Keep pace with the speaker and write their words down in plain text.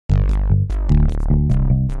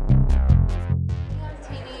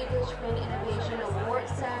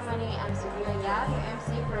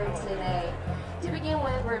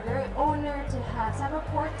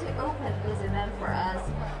Cyberport to open this event for us.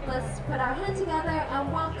 Let's put our hands together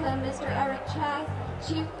and welcome Mr. Eric Chang,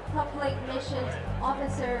 Chief Public Missions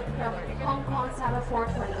Officer from Hong Kong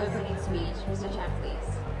Cyberport for an opening speech. Mr. Chang,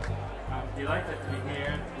 please. I'm delighted to be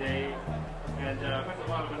here today, and first of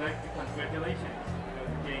all, I would like to congratulate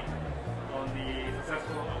again on the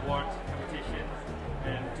successful award competition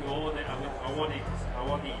and to all the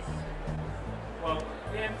awardees. Well,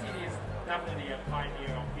 AMTD is definitely a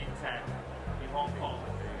pioneer of Fintech in Hong Kong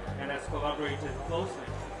and has collaborated closely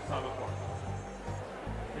with Cyberport.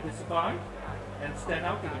 It is survive and stand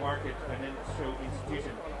out in the market, financial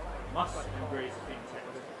institution must embrace Fintech.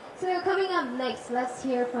 So coming up next, let's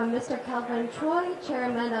hear from Mr. Calvin Choi,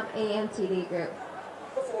 Chairman of AMTD Group.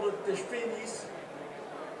 For the DigFin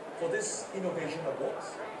for this Innovation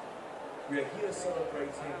Awards, we are here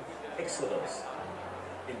celebrating excellence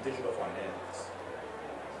in digital finance.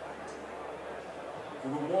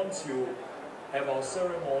 We will want to have our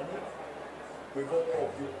ceremony with all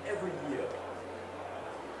of you every year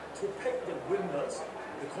to pick the winners,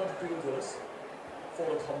 the contributors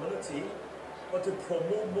for the community, but to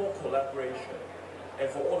promote more collaboration. And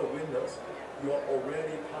for all the winners, you are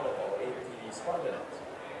already part of our AMTD Spidernet.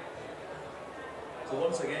 So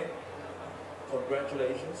once again,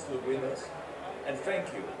 congratulations to the winners, and thank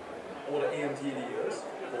you all the AMTDers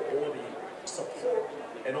for all the support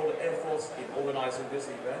and all the efforts in organizing this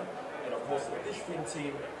event, and of course the DigFin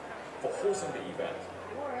team for hosting the event.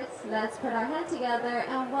 Let's put our hands together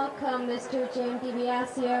and welcome Mr. Jame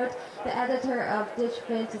DiBiasio, the editor of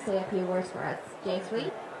DigFin, to say a few words for us. James,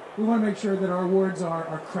 please. We want to make sure that our awards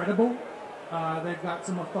are credible, they've got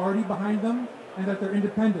some authority behind them, and that they're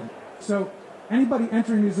independent. So anybody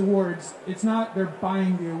entering these awards, it's not they're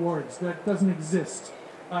buying the awards. That doesn't exist.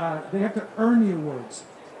 They have to earn the awards.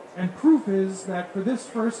 And proof is that for this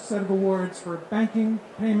first set of awards for banking,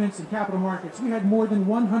 payments, and capital markets, we had more than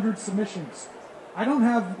 100 submissions. I don't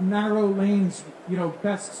have narrow lanes,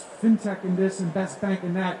 best fintech in this and best bank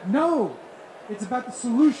in that. No! It's about the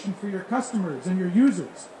solution for your customers and your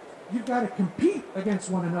users. You've got to compete against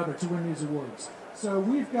one another to win these awards. So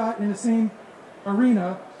we've got, in the same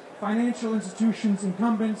arena, financial institutions,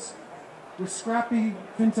 incumbents, with scrappy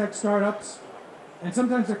fintech startups, and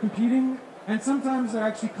sometimes they're competing, and sometimes they're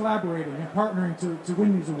actually collaborating and partnering to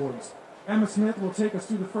win these awards. Emma Smith will take us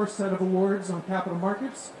through the first set of awards on capital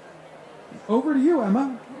markets. Over to you,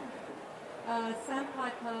 Emma.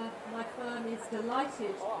 Sandpiper, my firm, is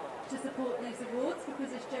delighted to support these awards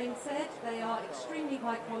because, as Jane said, they are extremely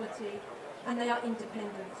high quality and they are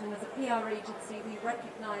independent. And as a PR agency, we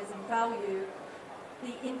recognise and value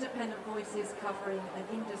the independent voices covering an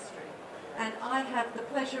industry. And I have the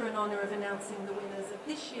pleasure and honour of announcing the winners of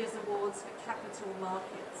this year's awards for capital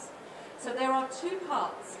markets. So there are two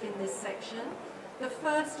parts in this section. The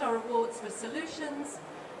first are awards for solutions,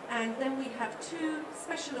 and then we have two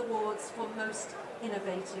special awards for most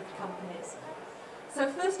innovative companies. So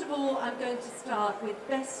first of all, I'm going to start with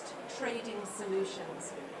Best Trading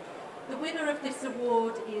Solutions. The winner of this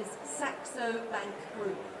award is Saxo Bank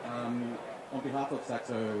Group. On behalf of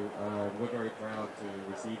Saxo, we're very proud to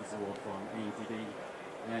receive this award from AMTD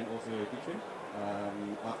and also DigFin.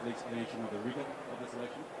 After the explanation of the rigor of the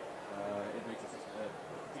selection, it makes us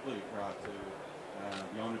particularly proud to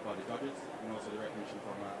be honoured by the judges and also the recognition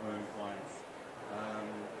from our own clients.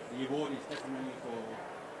 The award is testimony for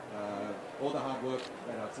all the hard work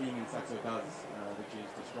that our team in Saxo does, which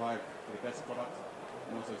is to strive for the best product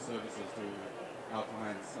and also services to our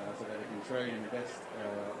clients so that they can trade and invest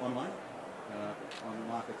online on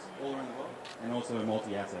markets all around the world, and also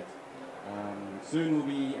multi-asset. Soon we'll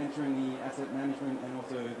be entering the asset management and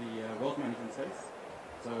also the wealth management space,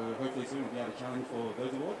 so hopefully soon we'll be able to challenge for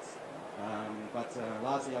those awards. But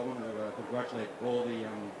lastly, I want to congratulate all the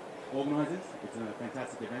organisers. It's a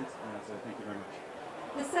fantastic event, so thank you very much.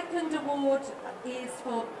 The second award is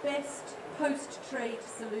for Best Post-Trade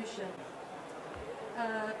Solution.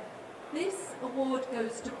 This award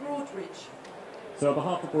goes to Broadridge. So on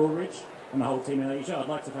behalf of Broadridge and the whole team in Asia, I'd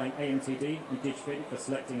like to thank AMTD and DigFin for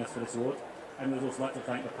selecting us for this award, and we'd also like to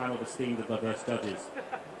thank the panel of esteemed and diverse judges.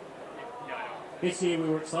 This year we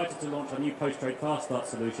were excited to launch our new post-trade fast start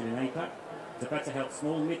solution in APAC to better help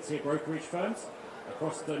small mid-tier brokerage firms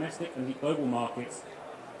across domestic and global markets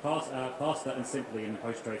faster and simply in the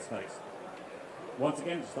post-trade space. Once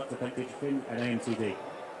again, I'd just like to thank DigFin and AMTD.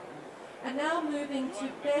 And now moving to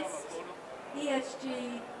Best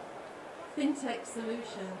ESG Fintech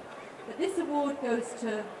Solution. But this award goes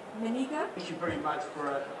to Meniga. Thank you very much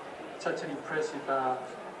for such an impressive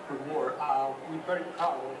reward. We're very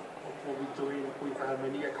proud of what we're doing with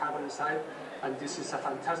Meniga Carbon side, and this is a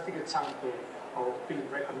fantastic example of being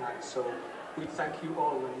recognized. So we thank you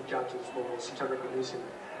all and judges for such a recognition.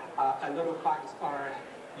 A lot of banks are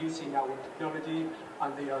using our technology,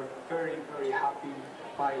 and they are very, very happy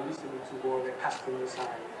by listening to what the customers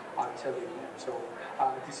are telling them. So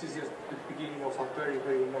this is just the beginning of a very,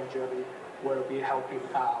 very long journey where we're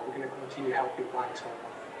going to continue helping banks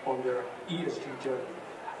on their ESG journey.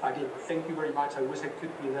 Again, thank you very much. I wish I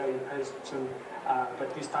could be there in person,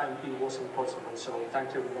 but this time it wasn't possible. So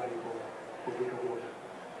thank you everybody for being awarded.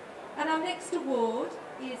 And our next award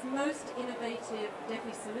is Most Innovative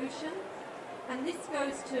DeFi Solution, and this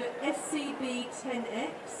goes to SCB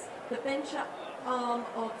 10X, the venture arm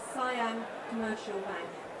of Siam Commercial Bank.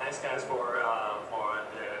 Thanks guys for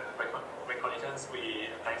the recognitions. We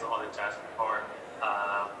thanks all the judges for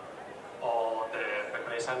all the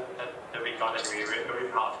recognition that we got, and we're very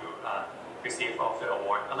proud to receive of the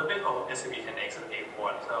award. A little bit of SCB 10X and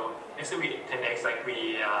award. So SCB 10X, like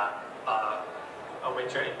we a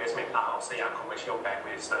venture investment arm of Siam Commercial Bank,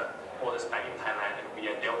 which is the oldest bank in Thailand, and we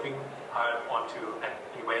are delving hard onto and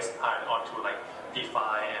invest hard onto like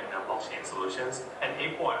DeFi and blockchain solutions. And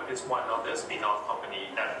Aport is one of the spin-off company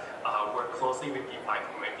that work closely with DeFi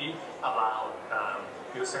community, allow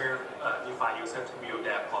DeFi users to build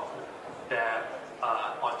their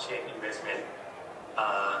on-chain investment.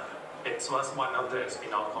 It was one of the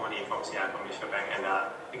spin-off company from Siam Commercial Bank, and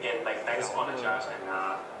again, like thanks all the judges and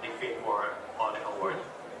DigFin for all the award.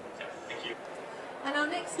 Yeah, thank you. And our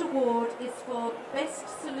next award is for Best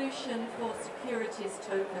Solution for Securities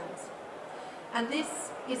Tokens. And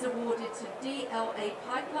this is awarded to DLA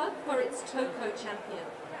Piper for its Toko champion.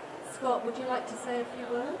 Scott, would you like to say a few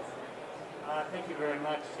words? Thank you very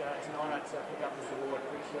much. It's an honour to pick up this award.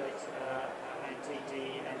 Appreciate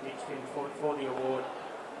AMTD and DigFin for the award.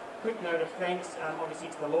 Quick note of thanks,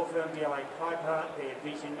 obviously, to the law firm DLA Piper, their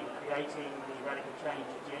vision in creating the radical change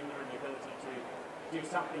agenda and the ability to do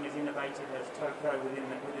something as innovative as Toko within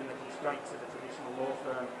the constraints of a traditional law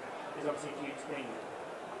firm is obviously a huge thing.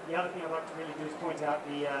 The other thing I'd like to really do is point out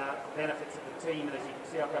the benefits of the team, and as you can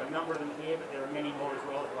see, I've got a number of them here, but there are many more as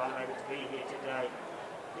well that aren't able to be here today.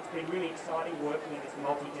 It's been really exciting working in this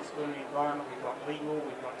multidisciplinary environment. We've got legal,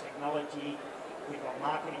 we've got technology, we've got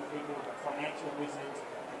marketing people, we've got financial wizards.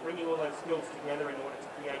 Bringing all those skills together in order to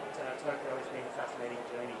create Toko has been a fascinating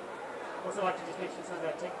journey. I'd also like to just mention some of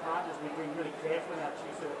our tech partners. We've been really careful in our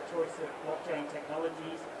choice of blockchain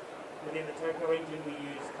technologies. Within the Toko engine, we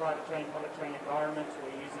use private chain, public chain environments.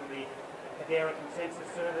 We're using the Hedera consensus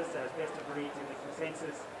service as best of breeds in the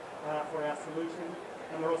consensus for our solution.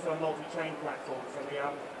 And we're also a multi-chain platform, so we are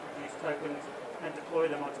able to produce tokens and deploy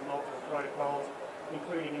them onto multiple protocols,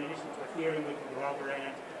 including, in addition to Ethereum, we can do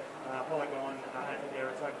Algorand, Polygon, and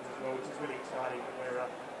Hedera tokens as well, which is really exciting that we're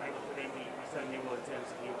able to then be so nimble in terms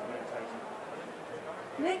of the implementation.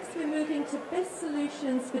 Next, we're moving to Best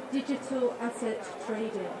Solutions for Digital Asset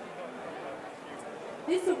Trading.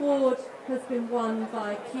 This award has been won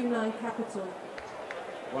by Q9 Capital.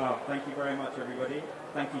 Wow, thank you very much, everybody.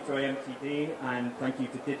 Thank you to AMTD, and thank you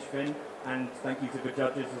to DigFin, and thank you to the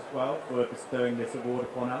judges as well for bestowing this award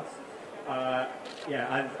upon us. As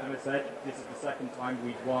Emma said, this is the second time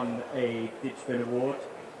we've won a DigFin award.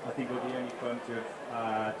 I think we're the only firm to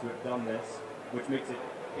have done this, which makes it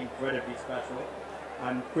incredibly special.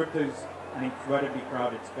 And crypto's an incredibly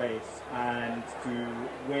crowded space, and to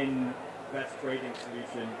win Best Trading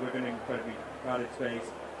Solution within an incredibly crowded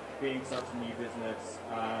space, being such a new business,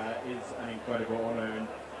 is an incredible honour, and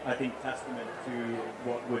I think testament to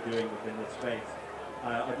what we're doing within this space.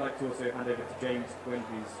 I'd like to also hand over to James Quinn,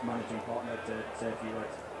 who's managing partner, to say a few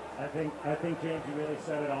words. I think James, you really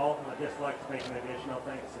said it all. I'd just like to make an additional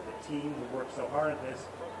thanks to the team who worked so hard at this,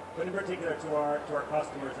 but in particular to our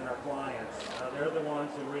customers and our clients. They're the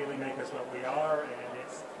ones who really make us what we are, and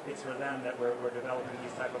it's for them that we're developing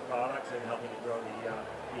these type of products and helping to grow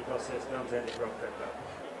the ecosystems and to grow crypto.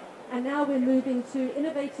 And now we're moving to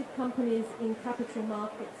innovative companies in capital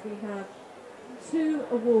markets. We have 2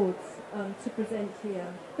 awards to present here.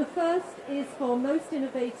 The first is for Most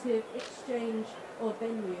Innovative Exchange or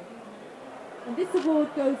Venue. And this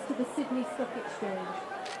award goes to the Sydney Stock Exchange.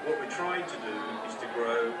 What we're trying to do is to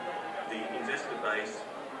grow the investor base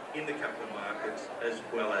in the capital markets, as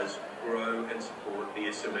well as grow and support the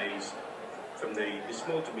SMEs from the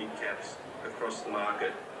small to mid caps across the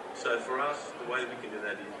market. So for us, the way we can do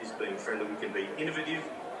that is being friendly. We can be innovative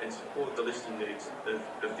and support the listing needs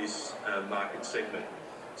of this market segment.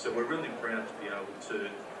 So we're really proud to be able to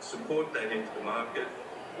support that into the market.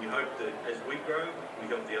 We hope that as we grow, we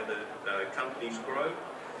help the other companies grow,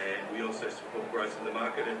 and we also support growth in the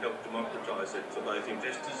market and help democratise it for both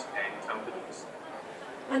investors and companies.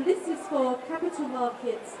 And this is for Capital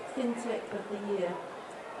Markets Fintech of the Year.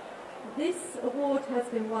 This award has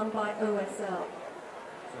been won by OSL.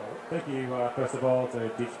 Thank you, first of all, to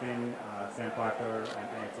DigFin, Sandpiper, and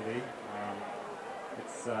AMTD.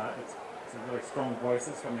 It's some really strong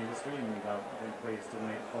voices from the industry, and I've been pleased to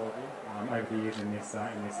meet all of you over the years in this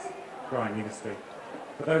growing industry.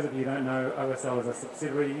 For those of you who don't know, OSL is a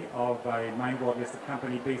subsidiary of a main board listed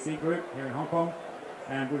company, BC Group, here in Hong Kong,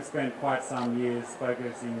 and we've spent quite some years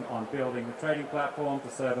focusing on building the trading platform to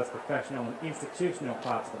service professional and institutional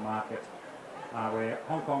parts of the market. We're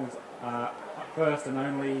Hong Kong's first and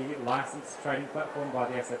only licensed trading platform by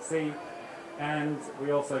the SFC, and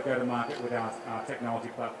we also go to market with our technology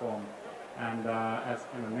platform. And as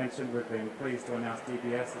Emma mentioned, we've been pleased to announce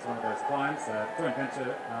DBS as one of those clients, a joint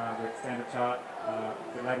venture with Standard Chart a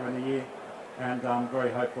bit later in the year, and I'm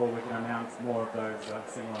very hopeful we can announce more of those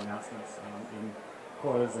similar announcements in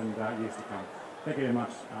quarters and years to come. Thank you very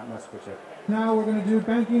much, most appreciated. Now we're going to do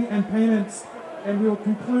banking and payments, and we will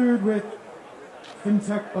conclude with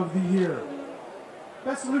Fintech of the Year.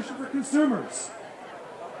 Best solution for consumers.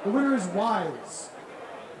 The winner is Wise.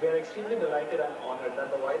 We are extremely delighted and honored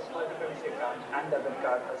that the Wise multi-currency account and debit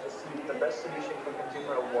card has received the Best Solution for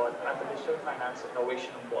Consumer Award at the Digital Finance Innovation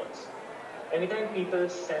Awards. Anytime people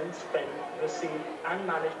send, spend, receive, and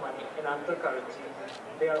manage money in other currencies,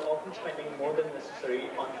 they are often spending more than necessary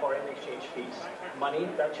on foreign exchange fees, money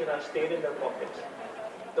that should have stayed in their pockets.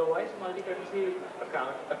 The Wise multi-currency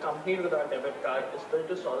account, accompanied with our debit card, is built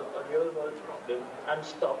to solve a real-world problem and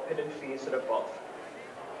stop hidden fees rip-off.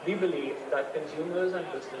 We believe that consumers and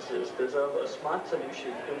businesses deserve a smart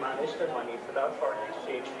solution to manage their money without foreign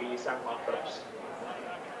exchange fees and markups.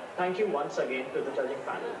 Thank you once again to the judging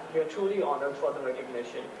panel. We are truly honored for the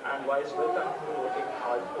recognition, and Wise will continue working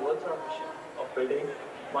hard towards our mission of building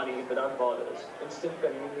money without borders, instant,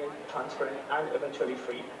 convenient, transparent, and eventually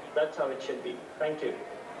free. That's how it should be. Thank you.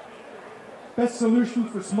 Best solution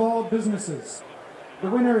for small businesses. The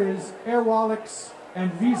winner is Airwallex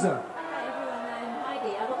and Visa. Hi everyone, I'm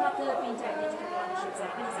Heidi. I look after Fintech Digital Partnerships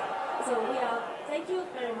at Visa. So thank you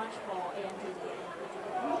very much for AMTD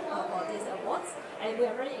for these awards, and we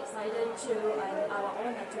are very excited to and our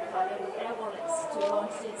honor to partner with Airwallex to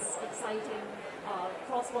launch this exciting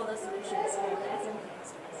cross-border solutions for the SME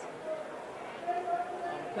space.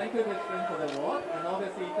 Thank you, DigFin, for the award, and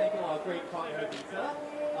obviously thank you our great partner Visa.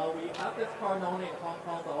 We have this card not only in Hong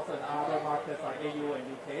Kong but also in other markets like AU and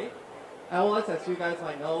UK. Airwallex, as you guys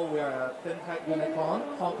might know, we are a fintech unicorn,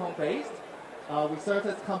 Hong Kong based. We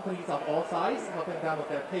service companies of all sizes, helping them with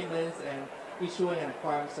their payments and issuing and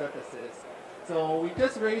acquiring services. So we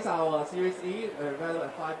just raised our Series E, valued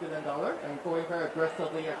at $5 billion, and going very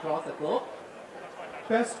aggressively across the globe.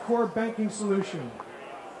 Best core banking solution.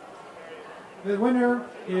 The winner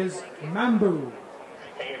is Mambu.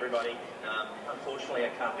 Hey everybody. Unfortunately, I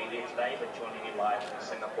can't be there today, but joining you live from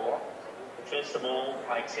Singapore. First of all,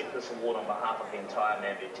 I accept this award on behalf of the entire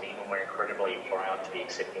Mambu team, and we're incredibly proud to be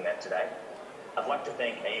accepting that today. I'd like to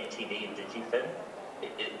thank AMTD and DigFin.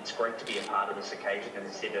 It's great to be a part of this occasion, and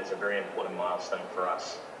as I said, it's a very important milestone for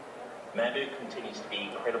us. Mambu continues to be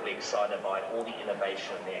incredibly excited by all the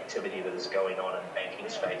innovation and the activity that is going on in the banking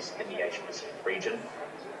space in the Asia Pacific region.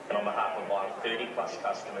 And on behalf of our 30-plus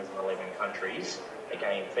customers in 11 countries,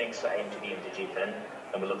 again, thanks to AMTD and DigFin,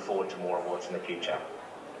 and we look forward to more awards in the future.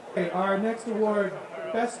 Okay, our next award,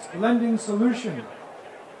 Best Lending Solution.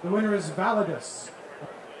 The winner is Validus.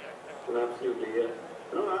 Absolutely, yeah.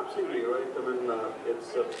 No, absolutely right. I mean,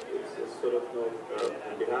 it's sort of,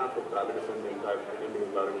 on behalf of Validus and the entire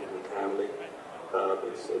Indian Validus family,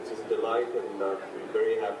 it's a delight, and I'm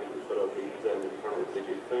very happy to sort of represent in front of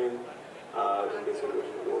DigFin in this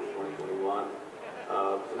Innovation Awards 2021.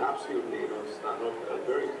 And absolutely, I'm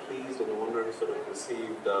very pleased and honored to sort of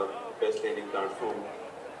receive the Best Lending Platform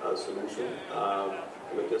solution.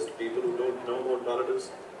 With just people who don't know about Validus.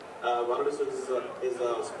 Validus is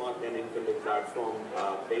a smart lending fintech platform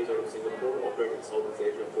based out of Singapore, operating in Southeast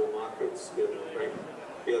Asia, 4 markets.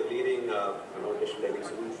 We are leading digital lending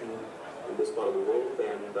solution in this part of the world,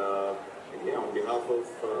 and yeah, on behalf of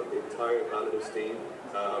the entire Validus team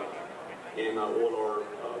and all our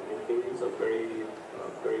employees, a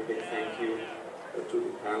very big thank you to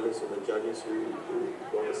the panelists and the judges who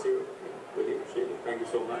brought us here. Really appreciate it. Thank you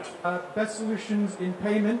so much. Best solutions in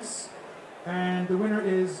payments, and the winner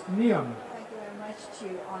is Neom. Thank you very much to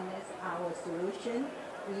honor our solution.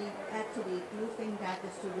 We actually do think that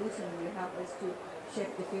the solution will help us to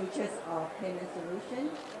shape the futures of payment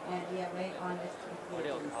solution, and we are very honored to be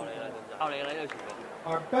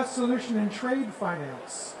Our best solution in trade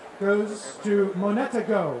finance goes to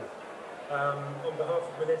Monetago. On behalf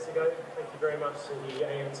of Meniga, thank you very much to the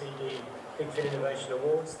AMTD DigFin Innovation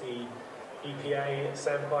Awards, the EPA,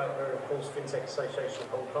 Sandpiper, and of course Fintech Association of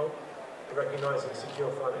Hong Kong, recognising our secure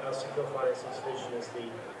financing solution as the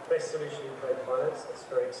best solution in trade finance. That's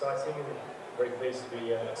very exciting, and I'm very pleased to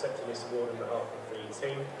be accepting this award on behalf of the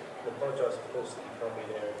team. And apologise, of course, that you can't be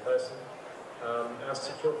there in person. Our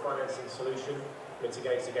secure financing solution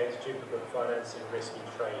mitigates against duplicate financing risk in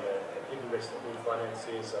trade, a hidden risk that all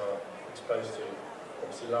financiers are exposed to.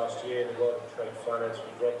 Obviously, last year, the world of trade finance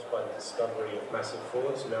was rocked by the discovery of massive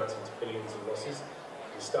frauds amounting to billions in losses.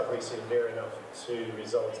 The discovery severe enough to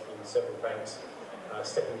result in several banks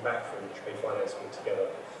stepping back from trade finance altogether.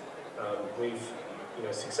 We've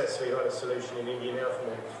successfully run a solution in India now for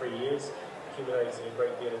more than 3 years, accumulating a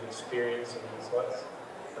great deal of experience and insights,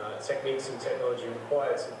 techniques and technology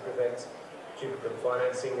required to prevent duplicate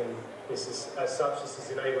financing, and this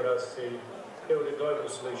has enabled us to build a global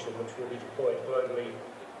solution which will be deployed globally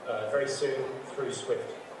very soon through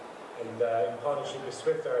SWIFT. And in partnership with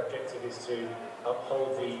SWIFT, our objective is to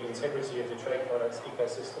uphold the integrity of the trade finance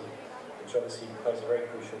ecosystem, which obviously plays a very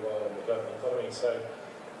crucial role in the global economy. So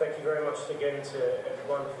thank you very much again to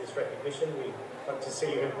everyone for this recognition. We hope to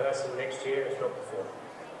see you in person next year, if not before.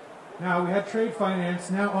 Now we had trade finance,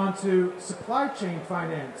 now on to supply chain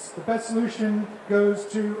finance. The best solution goes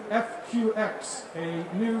to FQX,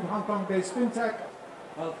 a new Hong Kong-based fintech.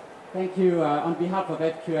 Well, thank you. On behalf of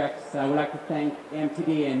FQX, I would like to thank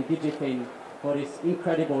AMTD and DigFin for this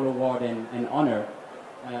incredible award and honor.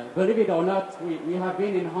 Believe it or not, we have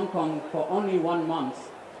been in Hong Kong for only 1 month,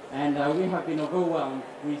 and we have been overwhelmed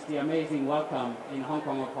with the amazing welcome in Hong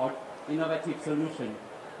Kong of our innovative solution.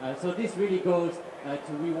 So this really goes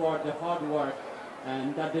to reward the hard work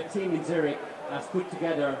and that the team in Zurich has put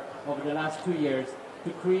together over the last 2 years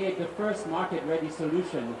to create the first market-ready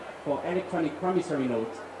solution for electronic promissory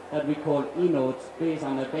notes that we call e-notes, based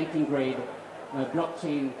on a banking-grade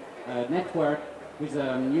blockchain network with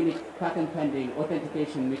a unique patent-pending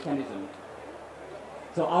authentication mechanism.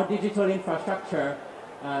 So our digital infrastructure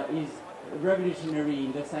is revolutionary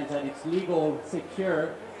in the sense that it's legal,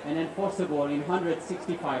 secure, and enforceable in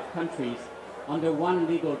 165 countries under one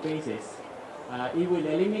legal basis. It will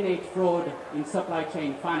eliminate fraud in supply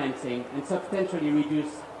chain financing and substantially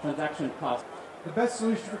reduce transaction costs. The best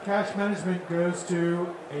solution for cash management goes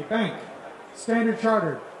to a bank, Standard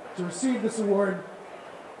Chartered. To receive this award,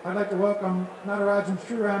 I'd like to welcome Natarajan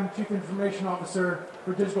Sriram, Chief Information Officer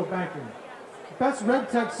for Digital Banking. Best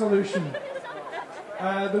RegTech solution.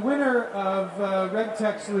 The winner of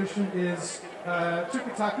RegTech solution is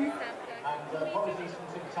Tukitaki. And apologies from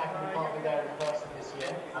Tukitaki, we can't be there in person this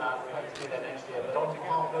year. We hope to be there next year. But on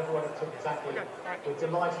behalf of everyone at Tukitaki, we're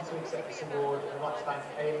delighted to accept this award, and I'd like to thank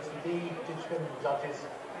AMTD, DigFin judges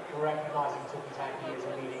for recognising Tukitaki as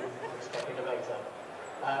a leading tech innovator.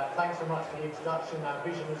 Thanks so much for the introduction. Our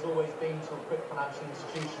vision has always been to equip financial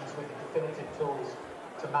institutions with the definitive tools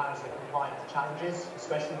to manage the compliance challenges,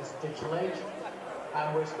 especially in this digital age.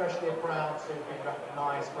 And we're especially proud to have been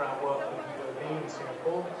recognised for our work with UOB in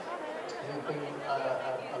Singapore, who've been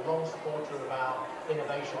a long supporter of our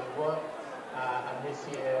innovation work. And this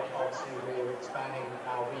year, obviously, we're expanding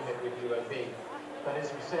our remit with UOB. But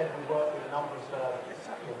as we said, we work with a number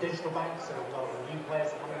of digital banks, and a lot of new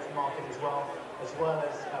players coming to the market as well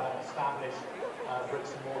as established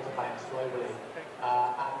bricks and mortar banks globally.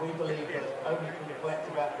 And we believe that only through the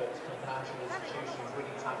collective efforts can financial institutions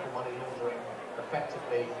really tackle money laundering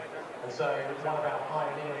effectively. And so one of our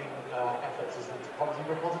pioneering efforts is the Topology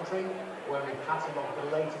Repository, where we catalogue the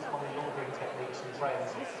latest money laundering techniques and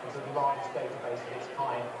trends into the largest database of its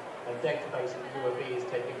kind, a database that UOB is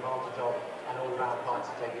taking advantage of, and all of our clients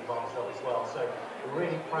are taking advantage of as well. So we're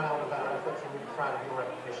really proud of our efforts, we're really proud of your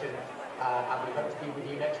recognition, and we hope to be with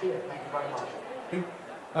you next year. Thank you very much.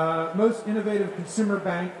 Most Innovative Consumer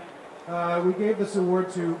Bank. We gave this award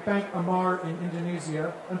to Bank Amar in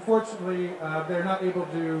Indonesia. Unfortunately, they're not able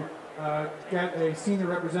to get a senior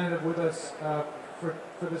representative with us for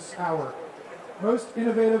this hour. Most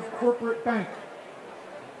Innovative Corporate Bank.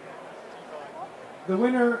 The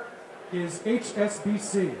winner is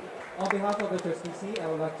HSBC. On behalf of HSBC, I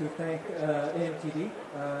would like to thank AMTD,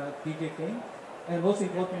 DigFin, and most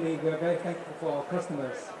importantly, we are very thankful for our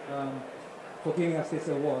customers for giving us this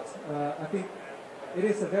award. I think it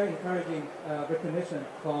is a very encouraging recognition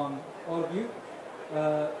from all of you.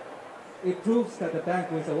 It proves that the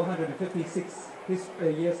bank with a 156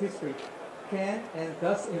 years history can and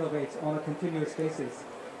does innovate on a continuous basis.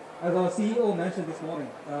 As our CEO mentioned this morning,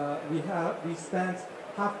 we spend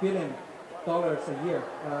 $500 million a year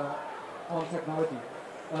on technology.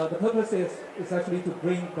 The purpose is actually to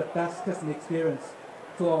bring the best customer experience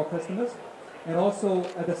to our customers, and also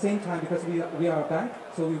at the same time, because we are a bank,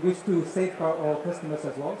 so we wish to safeguard our customers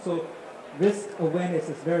as well. So risk awareness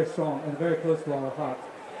is very strong and very close to our heart.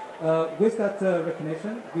 With that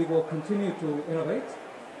recognition, we will continue to innovate,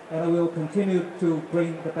 and we will continue to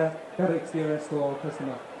bring the better experience to our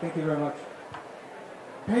customer. Thank you very much.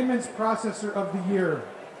 Payments Processor of the Year.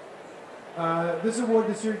 This award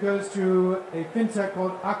this year goes to a fintech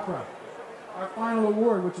called Accra. Our final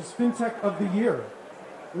award, which is Fintech of the Year.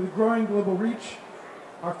 With growing global reach,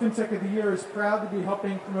 our Fintech of the Year is proud to be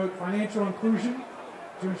helping promote financial inclusion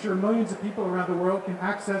to ensure millions of people around the world can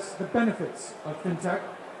access the benefits of fintech.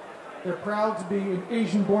 They're proud to be an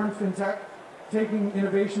Asian-born fintech, taking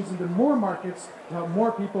innovations into more markets to help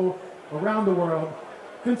more people around the world.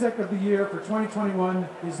 Fintech of the Year for 2021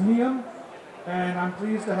 is Neum, and I'm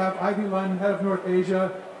pleased to have Ivy Lund, Head of North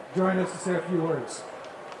Asia, join us to say a few words.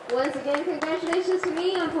 Once again, congratulations to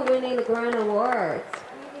Neum for winning the Grand Award.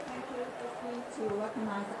 Really thank you to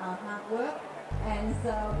recognize our hard work, and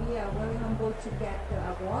so we are very humbled to get the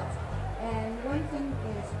award. And one thing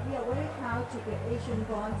is we are very proud to be an Asian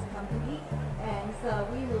bonds company, and so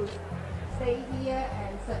we will stay here,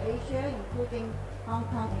 and so Asia, including Hong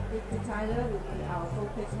Kong and Thailand, will be our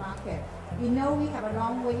focus market. We know we have a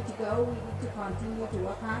long way to go. We need to continue to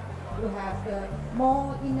work hard to have the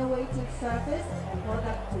more innovative service and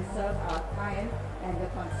product to serve our client and the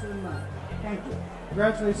consumer. Thank you.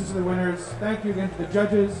 Congratulations to the winners. Thank you again to the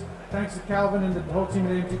judges. Thanks to Calvin and the whole team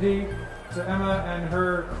at AMTD, to Emma and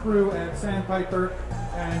her crew at Sandpiper,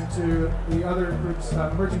 and to the other groups,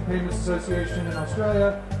 Emerging Payments Association in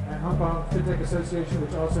Australia and Hong Kong Fintech Association,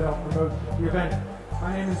 which also helped promote the event.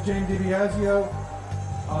 My name is Jame DiBiasio.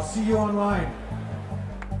 I'll see you online.